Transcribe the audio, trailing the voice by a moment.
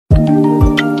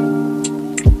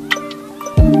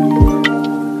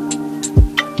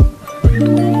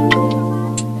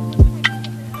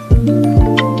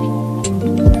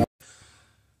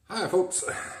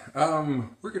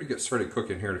get started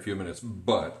cooking here in a few minutes,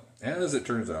 but as it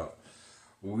turns out,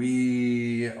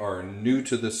 we are new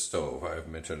to this stove. I've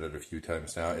mentioned it a few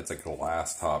times now. It's a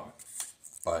glass top,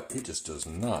 but it just does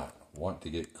not want to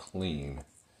get clean.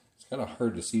 It's kind of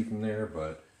hard to see from there,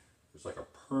 but there's like a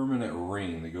permanent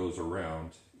ring that goes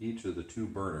around each of the two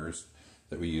burners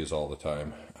that we use all the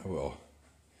time. I will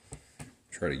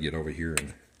try to get over here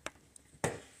and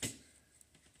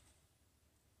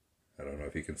I don't know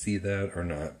if you can see that or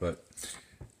not, but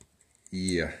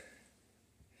yeah.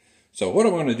 So what I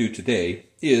want to do today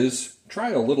is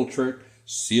try a little trick,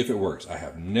 see if it works. I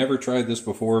have never tried this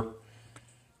before.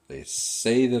 They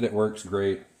say that it works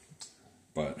great,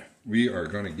 but we are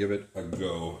going to give it a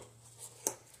go.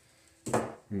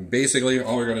 Basically,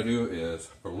 all we're going to do is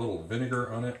put a little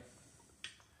vinegar on it.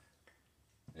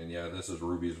 And yeah, this is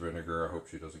Ruby's vinegar. I hope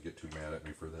she doesn't get too mad at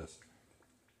me for this.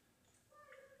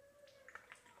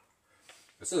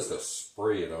 It says to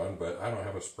spray it on, but I don't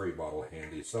have a spray bottle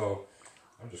handy, so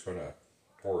I'm just going to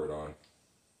pour it on.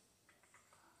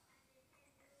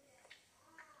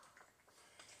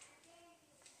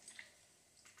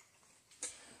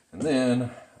 And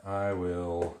then I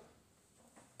will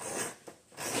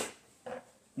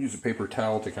use a paper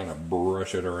towel to kind of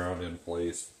brush it around in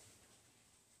place.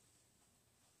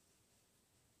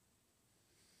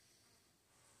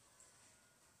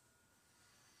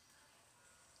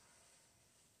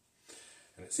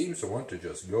 And it seems to want to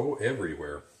just go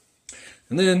everywhere.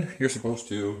 And then you're supposed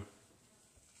to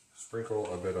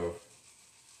sprinkle a bit of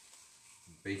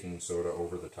baking soda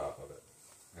over the top of it.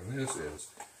 And this is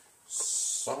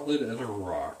solid as a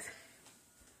rock.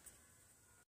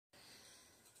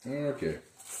 Okay.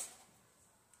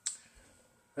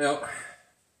 Well,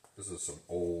 this is some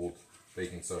old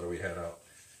baking soda we had out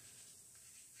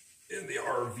in the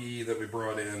RV that we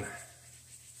brought in.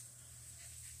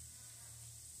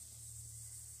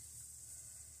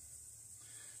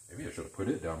 Maybe I should have put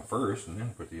it down first and then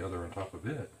put the other on top of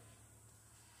it.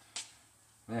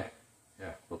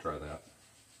 Yeah, we'll try that.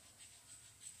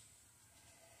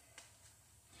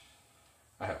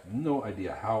 I have no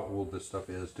idea how old this stuff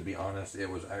is, to be honest. It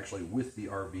was actually with the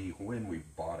RV when we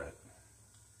bought it.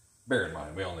 Bear in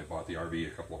mind, we only bought the RV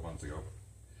a couple of months ago.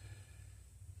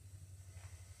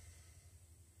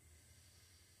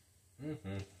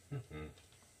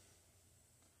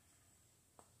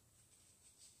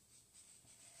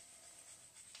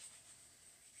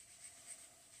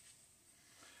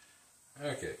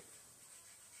 Okay,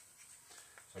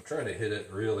 so I'm trying to hit it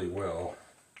really well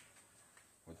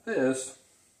with this,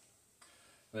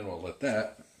 then we'll let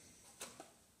that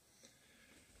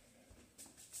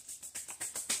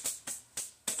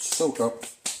soak up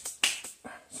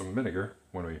some vinegar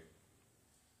when we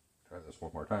try this one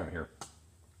more time here.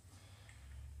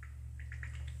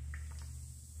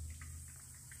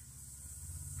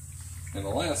 And the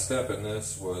last step in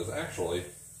this was actually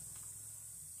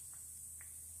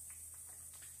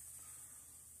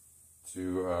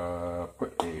to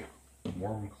put a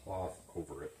warm cloth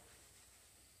over it.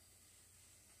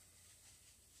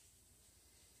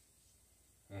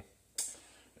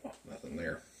 Oh, nothing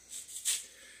there.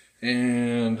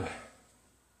 And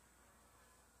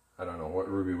I don't know what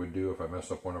Ruby would do if I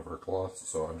messed up one of her cloths,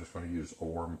 so I'm just going to use a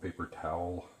warm paper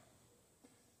towel.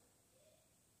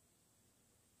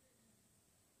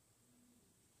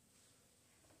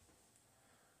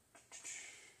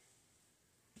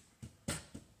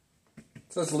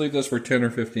 So let's leave this for 10 or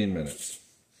 15 minutes.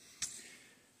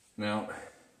 Now,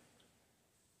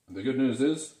 the good news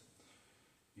is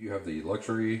you have the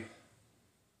luxury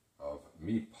of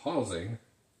me pausing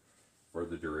for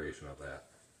the duration of that.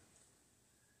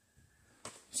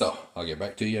 So, I'll get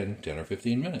back to you in 10 or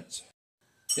 15 minutes.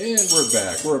 And we're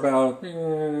back. We're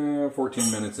about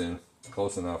 14 minutes in.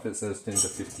 Close enough. It says 10 to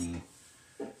 15.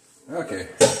 Okay.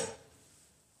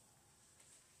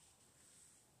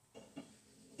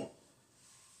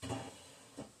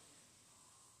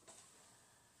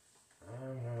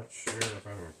 I'm not sure if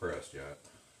I'm impressed yet.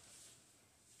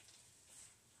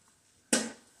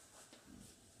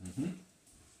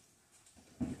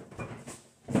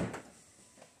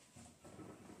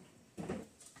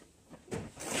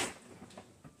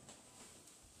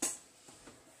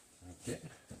 Okay.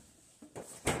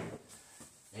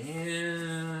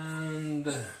 And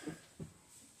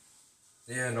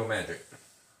yeah, no magic.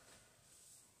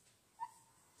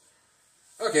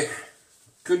 Okay.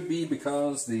 Could be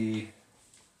because the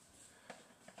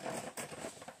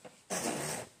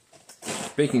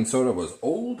baking soda was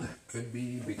old. Could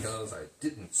be because I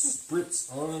didn't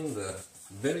spritz on the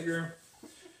vinegar.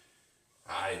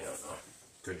 I don't know.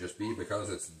 Could just be because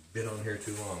it's been on here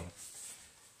too long.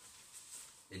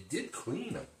 It did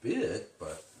clean a bit,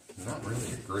 but not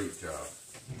really a great job.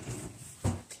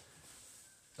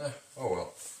 Oh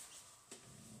well.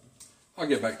 I'll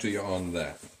get back to you on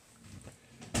that.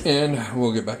 And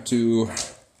we'll get back to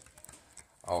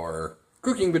our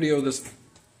cooking video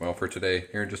for today,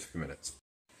 here in just a few minutes.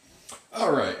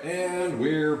 Alright, and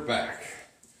we're back.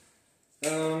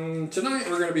 Tonight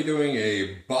we're going to be doing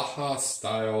a Baja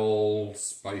style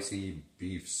spicy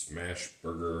beef smash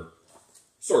burger.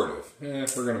 Sort of.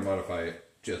 We're going to modify it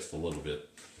just a little bit.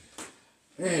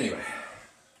 Anyway.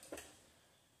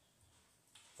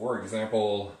 For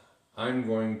example, I'm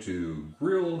going to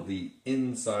grill the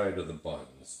inside of the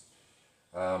buns.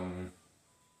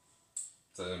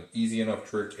 It's an easy enough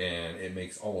trick, and it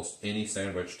makes almost any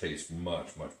sandwich taste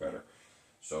much, much better.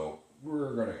 So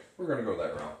we're gonna go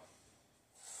that route.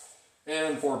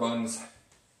 And for buns,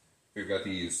 we've got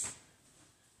these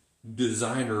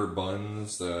designer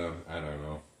buns. I don't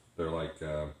know. They're like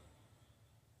more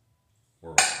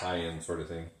of a high-end sort of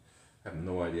thing. I have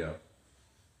no idea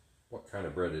what kind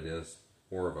of bread it is.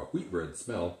 More of a wheat bread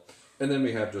smell. And then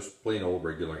we have just plain old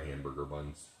regular hamburger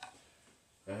buns.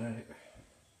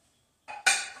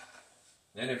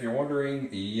 And if you're wondering,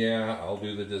 yeah, I'll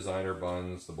do the designer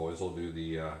buns. The boys will do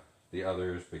the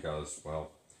others because,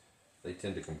 well, they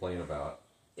tend to complain about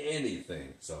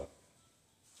anything. So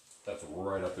that's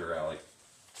right up their alley.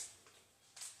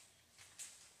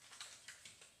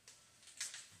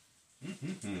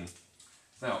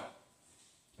 Now,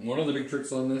 one of the big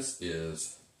tricks on this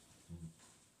is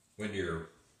when you're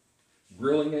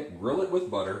grilling it, grill it with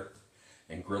butter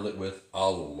and grill it with a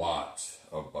lot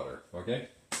of butter, okay?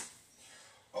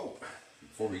 Oh,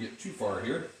 before we get too far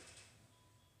here,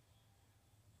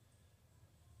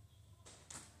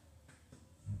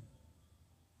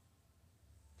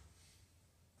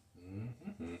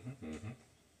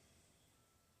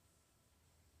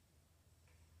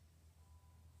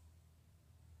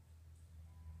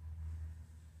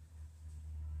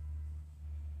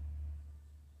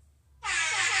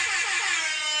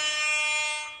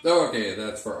 okay,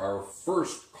 that's for our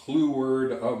first clue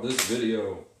word of this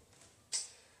video,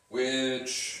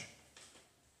 which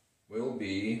will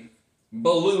be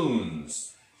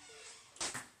balloons.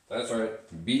 That's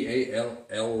right, B-A-L-L-O-O-N-S,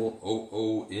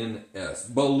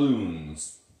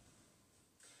 balloons.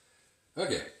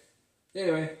 Okay,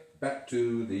 anyway, back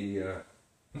to the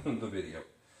the video.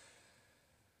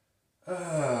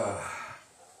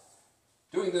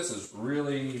 Doing this is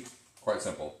really quite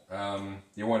simple.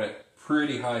 You want it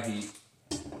pretty high heat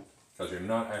because you're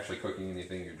not actually cooking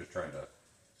anything, you're just trying to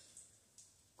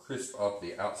crisp up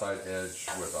the outside edge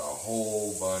with a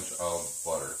whole bunch of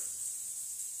butter.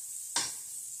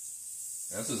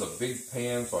 Now, this is a big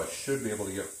pan, so I should be able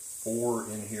to get 4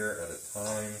 in here at a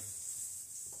time.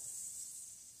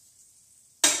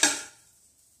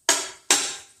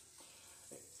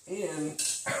 And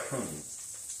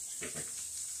excuse me.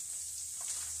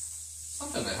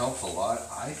 Something that helps a lot,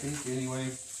 I think anyway,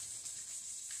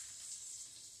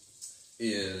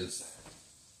 is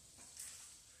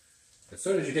as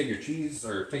soon as you take your cheese,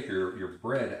 or take your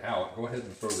bread out, go ahead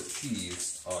and throw the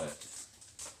cheese on it.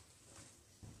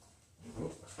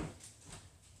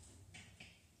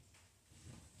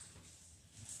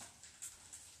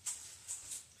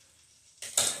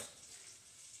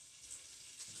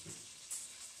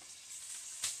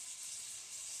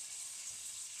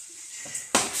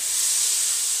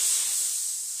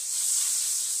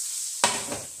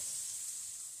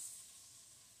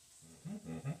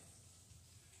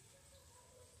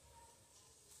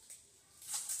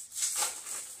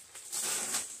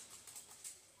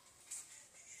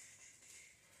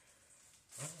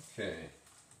 Okay.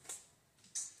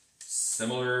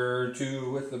 Similar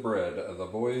to with the bread, the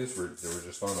boys they were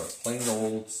just on a plain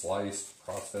old sliced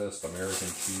processed American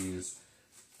cheese.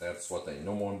 That's what they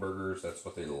know on burgers. That's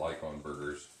what they like on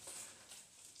burgers.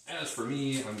 As for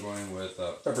me, I'm going with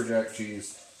pepper jack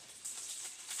cheese,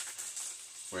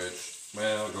 which,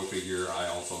 well, go figure, I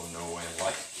also know and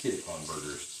like it on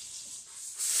burgers.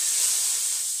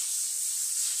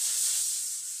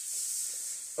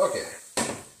 Okay,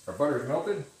 our butter's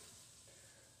melted.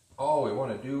 All we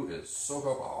want to do is soak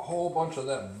up a whole bunch of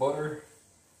that butter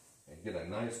and get a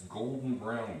nice golden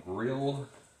brown grill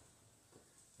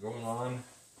going on.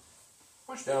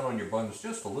 Push down on your buns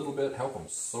just a little bit, help them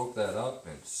soak that up,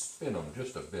 and spin them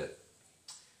just a bit.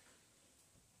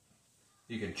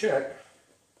 You can check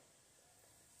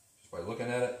just by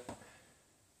looking at it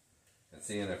and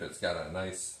seeing if it's got a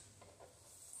nice,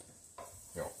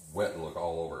 wet look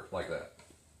all over, like that.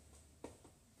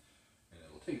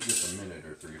 Take just a minute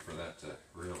or 3 for that to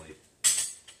really,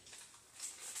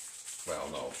 well,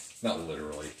 no, not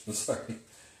literally, sorry,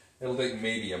 It'll take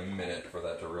maybe a minute for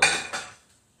that to really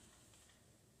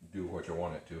do what you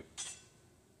want it to.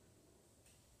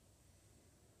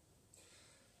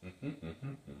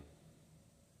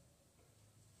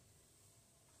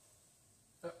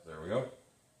 Oh, there we go.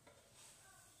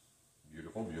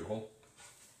 Beautiful, beautiful.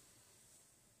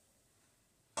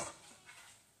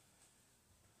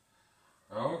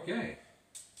 Okay.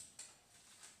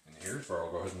 And here's where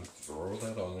I'll go ahead and throw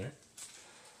that on there.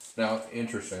 Now,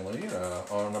 interestingly,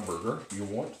 on a burger, you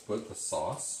want to put the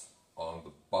sauce on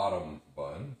the bottom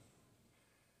bun.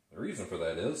 The reason for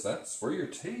that is that's where your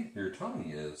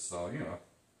tongue is. So, you know,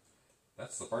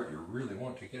 that's the part you really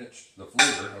want to get the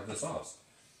flavor of the sauce.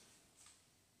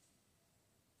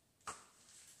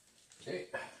 Okay.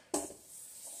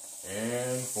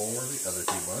 And for the other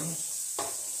two buns.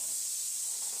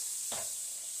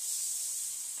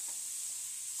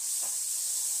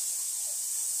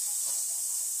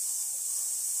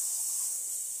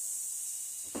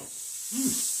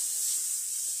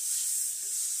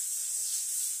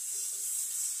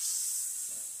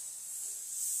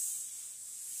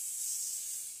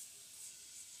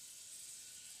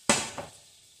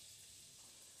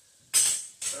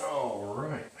 All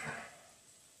right.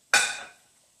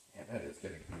 Man, that is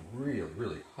getting really,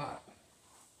 really hot.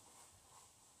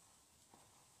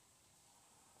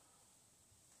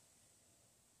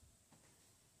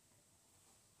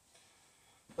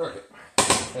 Okay,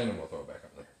 and then we'll throw it back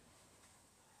up there.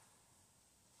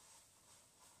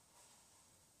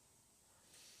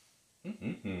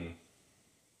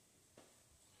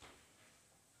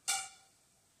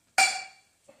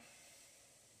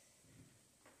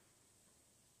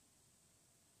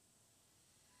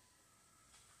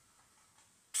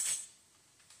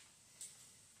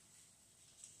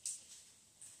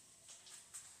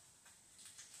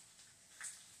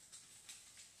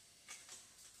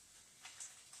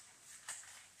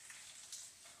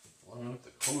 Long enough to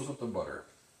close up the butter.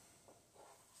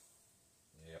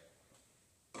 Yep.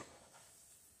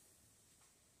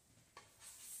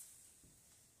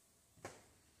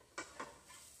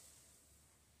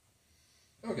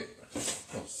 Okay,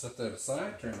 we'll set that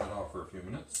aside, turn that off for a few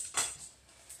minutes.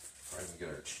 Try and get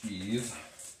our cheese.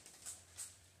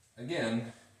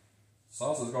 Again,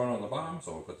 sauce is going on the bottom,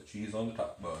 so we'll put the cheese on the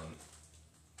top bun.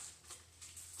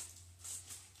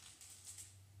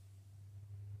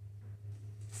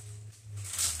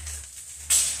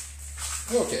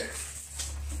 Okay,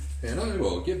 and I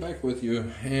will get back with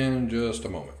you in just a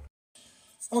moment.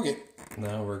 Okay,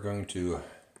 now we're going to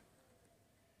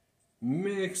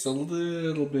mix a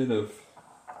little bit of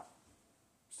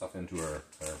stuff into our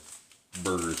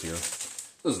burgers here.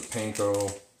 This is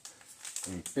panko,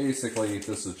 and basically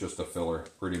this is just a filler,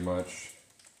 pretty much.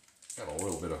 Got a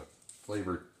little bit of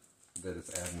flavor that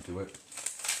it's adding to it.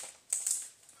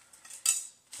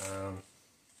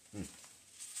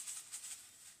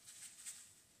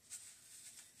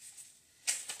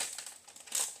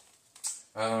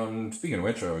 Speaking of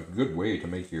which, a good way to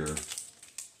make your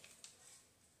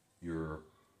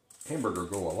hamburger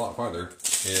go a lot farther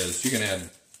is you can add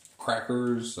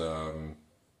crackers,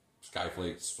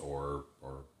 skyflakes, or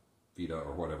pita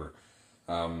or whatever,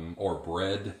 or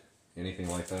bread, anything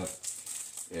like that.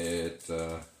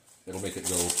 It'll make it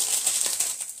go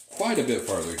quite a bit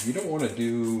farther. You don't want to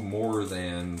do more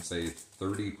than, say,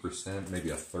 30%,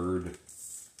 maybe a third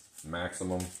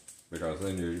maximum, because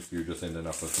then you're just ending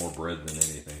up with more bread than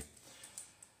anything.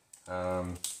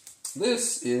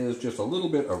 This is just a little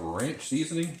bit of ranch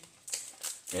seasoning,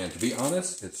 and to be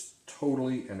honest, it's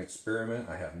totally an experiment.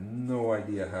 I have no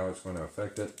idea how it's going to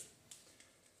affect it,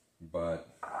 but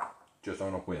just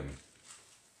on a whim.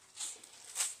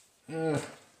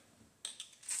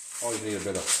 Always need a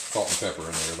bit of salt and pepper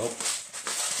in there, though.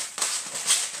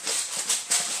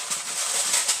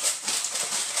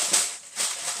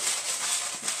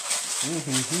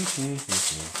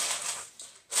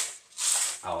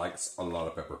 I like a lot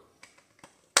of pepper.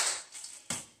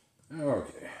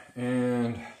 Okay,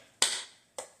 and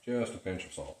just a pinch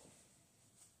of salt.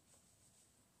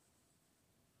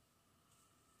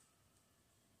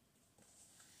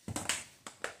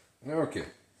 Okay,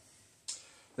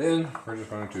 then we're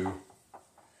just going to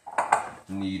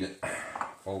knead it,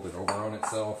 fold it over on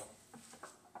itself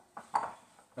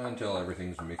until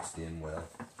everything's mixed in well.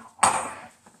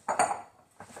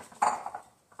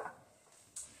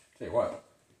 Tell you what,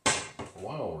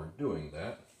 while we're doing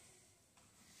that,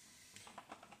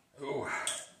 we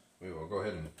will go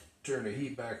ahead and turn the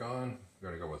heat back on. We're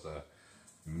going to go with a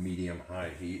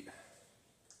medium-high heat.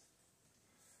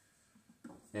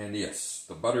 And yes,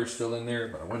 the butter's still in there,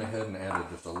 but I went ahead and added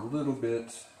just a little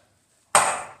bit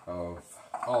of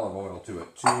olive oil to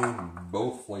it too.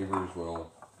 Both flavors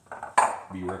will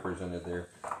be represented there.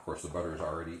 Of course, the butter is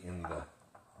already in the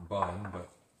bun, but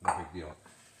no big deal.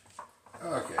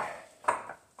 Okay.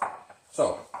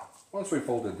 So, once we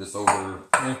folded this over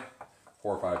 4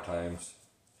 or 5 times,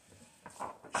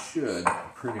 it should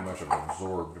pretty much have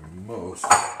absorbed most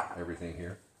everything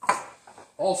here.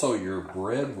 Also, your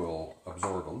bread will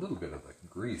absorb a little bit of the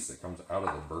grease that comes out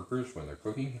of the burgers when they're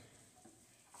cooking.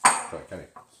 So it kind of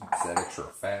keeps that extra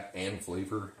fat and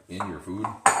flavor in your food.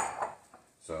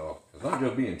 So it's not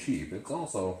just being cheap, it's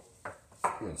also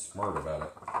being smart about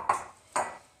it.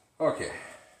 Okay,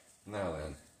 now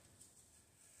then,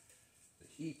 the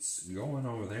heat's going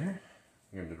over there.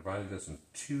 I'm going to divide this in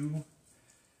 2.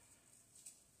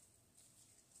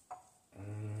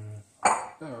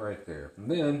 Right there. And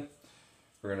then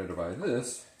we're going to divide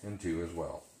this in 2 as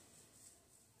well.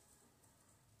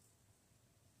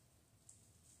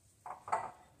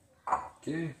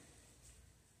 Okay.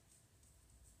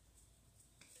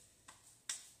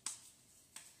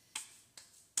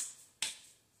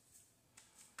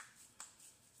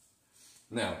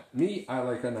 Now, me, I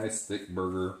like a nice thick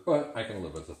burger, but I can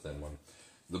live with a thin one.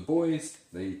 The boys,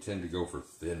 they tend to go for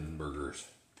thin burgers.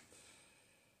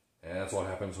 And that's what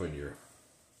happens when you're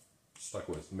stuck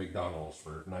with McDonald's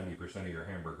for 90% of your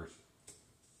hamburgers.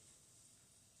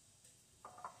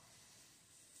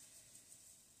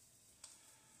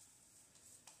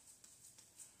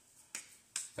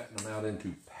 Cutting them out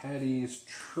into patties,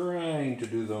 trying to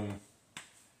do them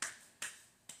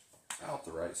about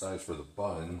the right size for the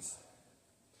buns.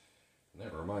 And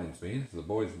that reminds me, the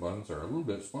boys' buns are a little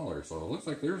bit smaller, so it looks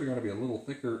like theirs are going to be a little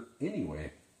thicker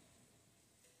anyway.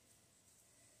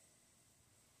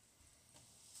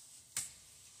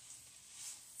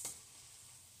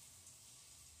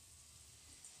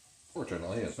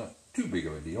 Fortunately, it's not too big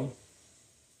of a deal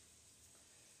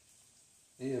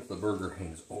if the burger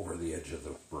hangs over the edge of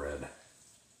the bread.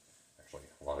 Actually,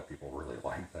 a lot of people really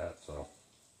like that, so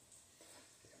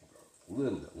a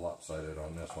little bit lopsided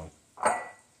on this one.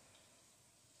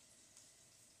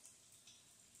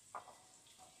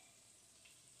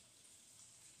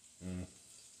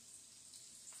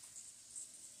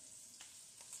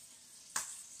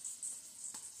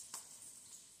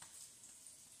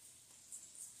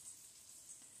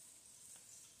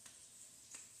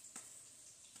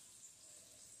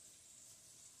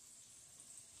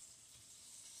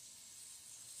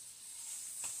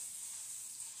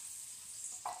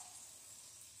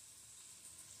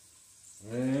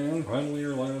 And finally,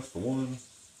 our last one.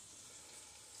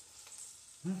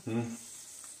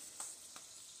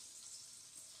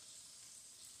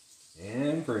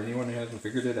 And for anyone who hasn't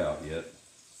figured it out yet,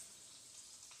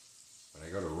 when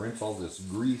I go to rinse all this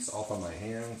grease off of my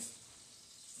hands,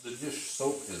 the dish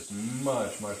soap is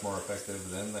much, much more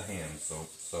effective than the hand soap.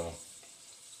 So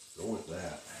go with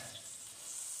that.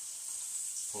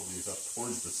 Pull these up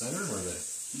towards the center where the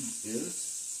heat is.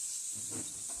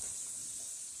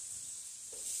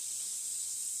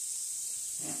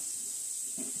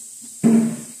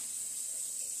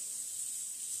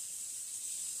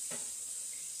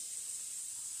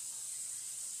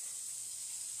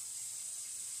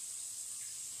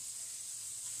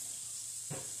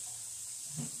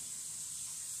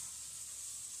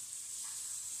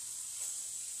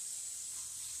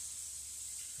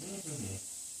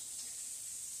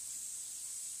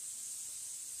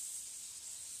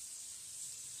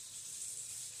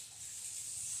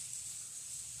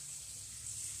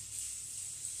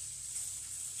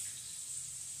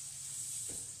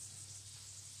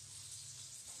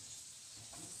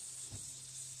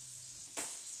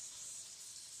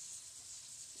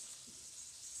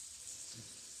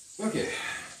 Okay,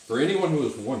 for anyone who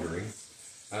is wondering,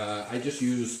 I just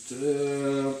used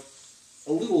a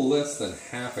little less than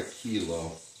half a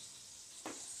kilo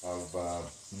of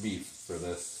beef for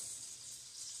this,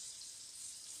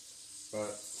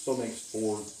 but still makes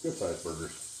 4 good-sized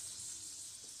burgers.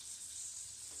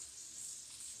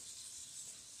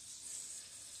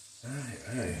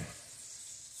 Aye.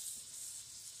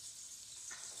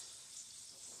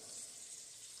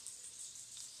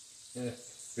 Yeah.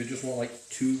 If you just want like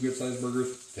 2 good-sized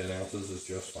burgers, 10 ounces is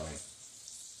just fine.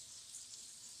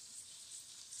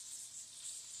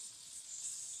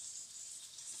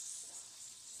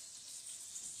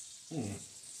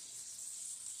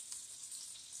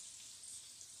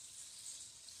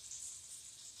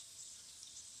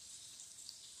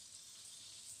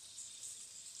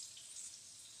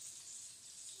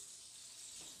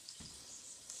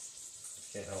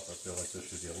 Can't help but feel like this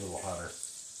should be a little hotter.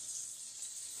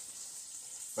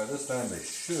 By this time, they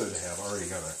should have already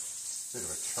got a bit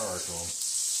of a char to them.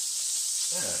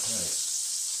 Yeah,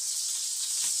 nice.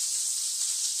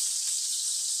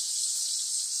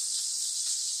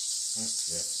 Yeah.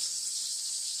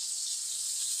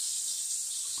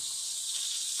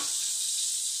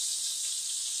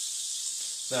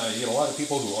 Now, you get a lot of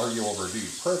people who argue over, do you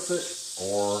press it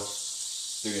or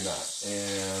do you not?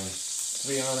 And to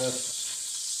be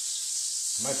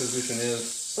honest, my position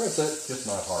is press it, just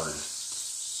not hard.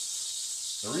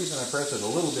 The reason I press it a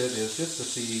little bit is just to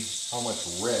see how much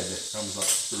red comes up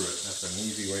through it. That's an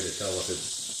easy way to tell if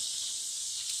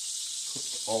it's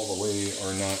cooked all the way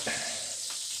or not.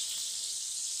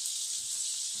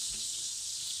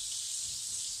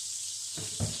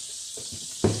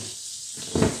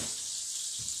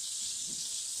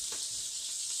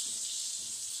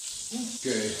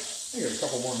 Okay, I got a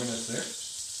couple more minutes there.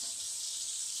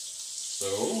 So,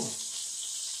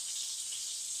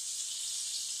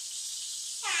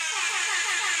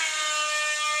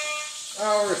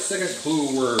 our second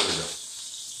clue word,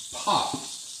 pop,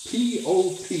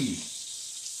 P-O-P.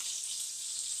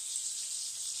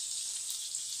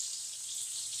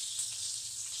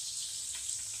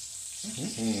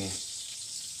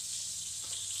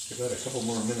 Give that a couple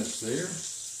more minutes there.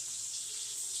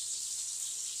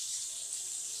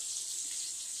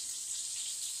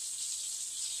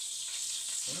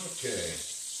 Okay,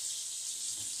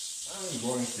 I'm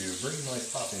going to bring my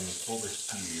toppings over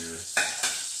here.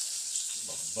 Get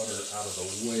my butter out of the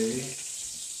way.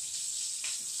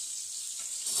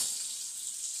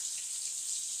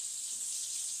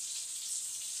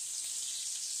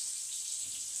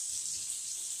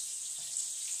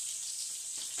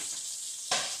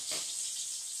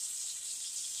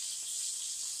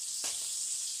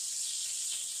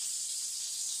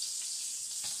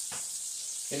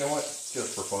 You know what?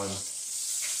 Just for fun. I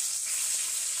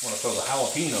want to throw the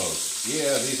jalapenos.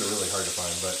 Yeah, these are really hard to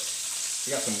find, but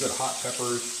you got some good hot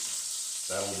peppers.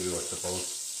 That'll do, I suppose.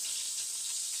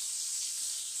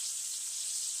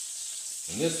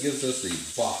 And this gives us the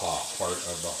Baja part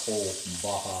of the whole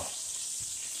Baja.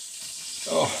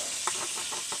 Oh,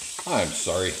 I'm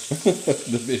sorry.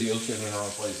 The video's been in the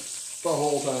wrong place the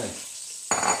whole time.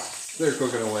 They're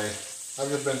cooking away.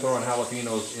 I've just been throwing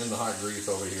jalapenos in the hot grease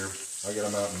over here. I'll get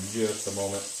them out in just a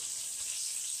moment.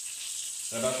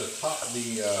 I'm about to top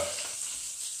the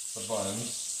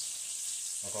buns.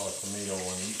 I'll call it tomato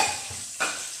on each.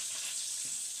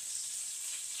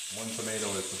 One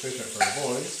tomato is sufficient for the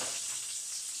boys.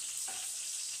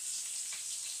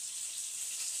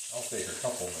 I'll take a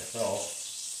couple myself.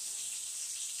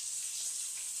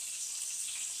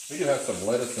 We do have some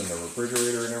lettuce in the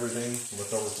refrigerator and everything, left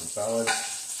over from salad.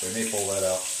 So we may pull that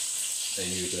out and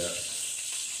use that.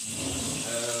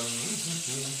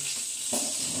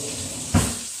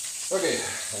 Okay,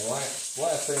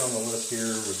 last thing on the list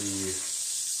here would be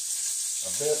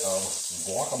a bit of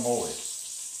guacamole.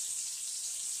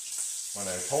 When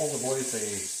I told the boys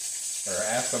or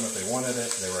asked them if they wanted it,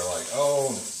 they were like,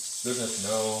 oh, goodness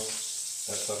no,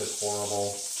 that stuff is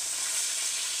horrible.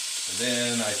 And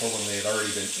then I told them they had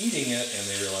already been eating it and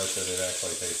they realized that it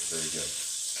actually tastes very good.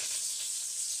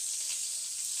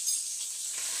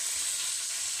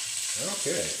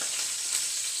 Okay.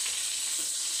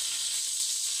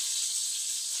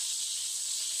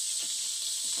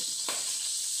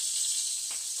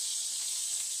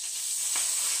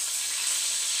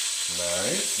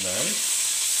 Nice, nice.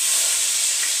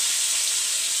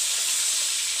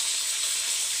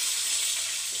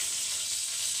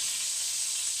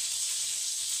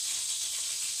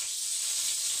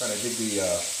 Trying to dig the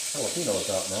jalapenos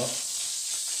out now.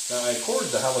 Now I cored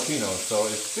the jalapenos, so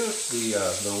it's just the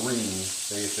ring,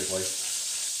 basically.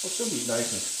 It'll still be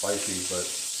nice and spicy, but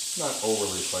not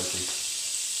overly spicy.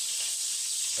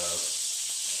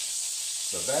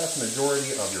 The vast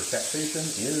majority of your taxation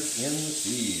is in the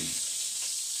seeds.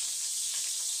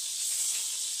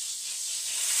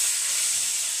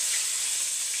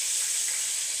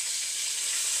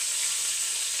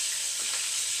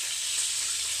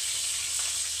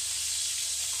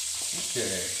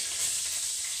 Okay.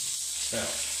 Now,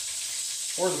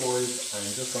 for the boys, I'm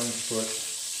just going to put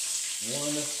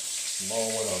one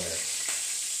small one on there.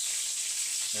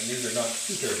 And these are not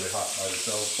too terribly hot by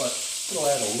themselves, but it'll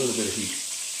add a little bit of heat.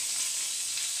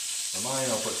 For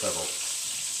mine, I'll put several.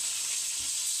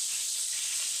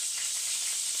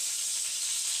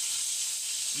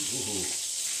 Ooh.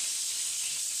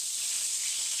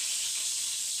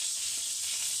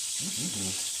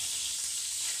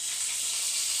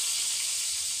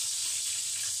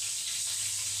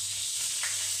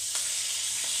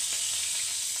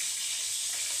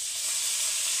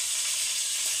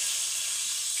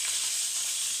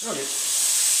 Okay.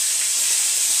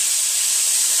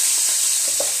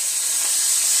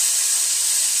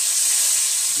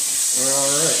 All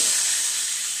right.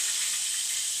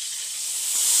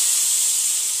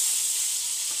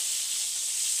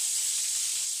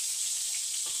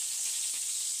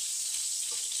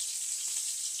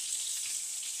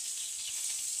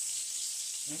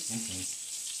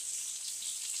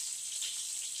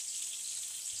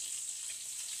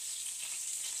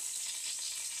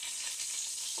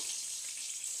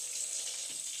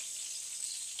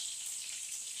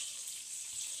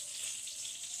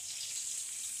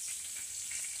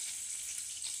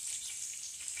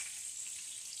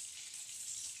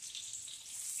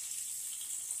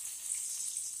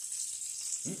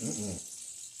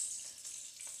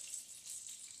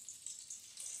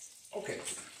 Okay.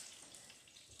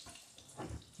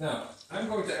 Now, I'm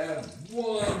going to add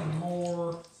one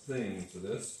more thing to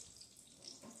this.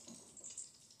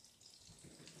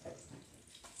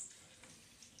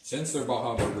 Since they're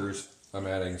Baja burgers, I'm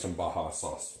adding some Baja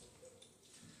sauce.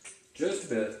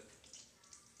 Just a bit.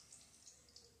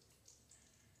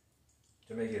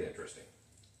 To make it interesting.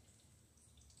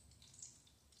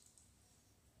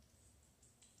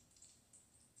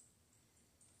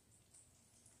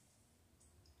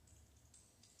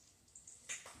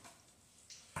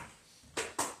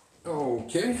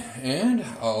 Okay, and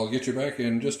I'll get you back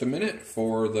in just a minute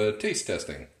for the taste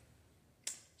testing.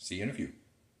 See you in a few.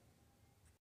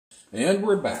 And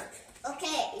we're back.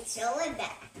 Okay, so we're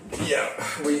back. Yeah,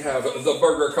 we have the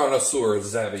burger connoisseur,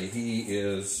 Zabby. He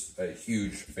is a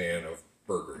huge fan of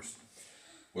burgers.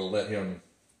 We'll let him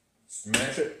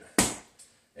smash it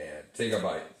and take a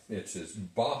bite. It's his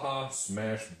Baja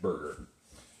Smash Burger.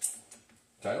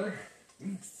 Tyler,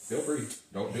 feel free.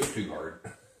 Don't do it too hard.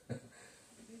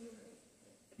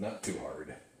 Not too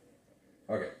hard.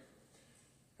 Okay.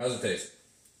 How's it taste?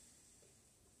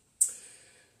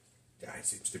 Yeah, he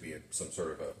seems to be in some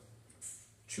sort of a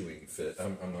chewing fit.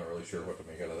 I'm not really sure what to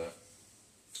make out of that.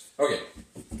 Okay.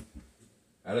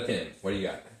 Out of 10, what do you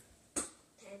got?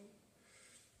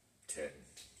 10.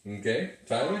 10. Okay.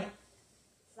 Tyler?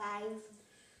 5.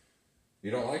 You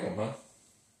don't like them, huh?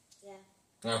 Yeah.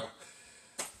 No.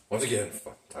 Once again,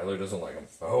 Tyler doesn't like them.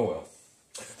 Oh, well.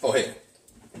 Oh, hey.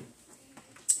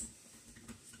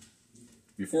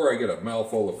 Before I get a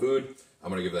mouthful of food, I'm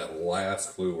going to give that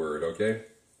last clue word, okay?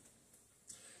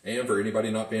 And for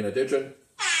anybody not paying attention,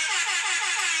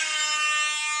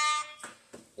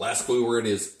 last clue word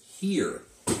is here.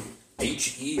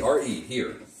 H-E-R-E,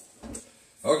 here.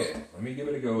 Okay, let me give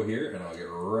it a go here, and I'll get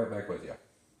right back with you.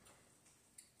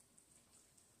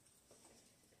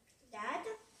 Dad?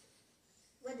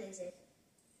 What is it?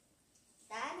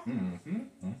 Dad?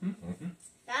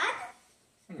 Dad?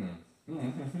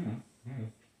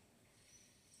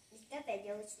 Is the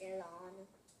video still on?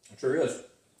 It sure is.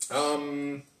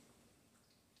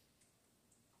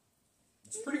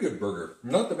 It's a pretty good burger.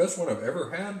 Not the best one I've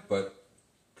ever had, but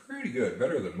pretty good.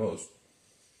 Better than most.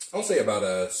 I'll say about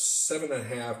a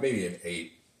 7.5, maybe an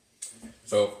 8.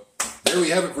 So, there we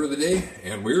have it for the day,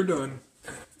 and we're done.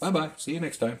 Bye-bye. See you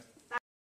next time.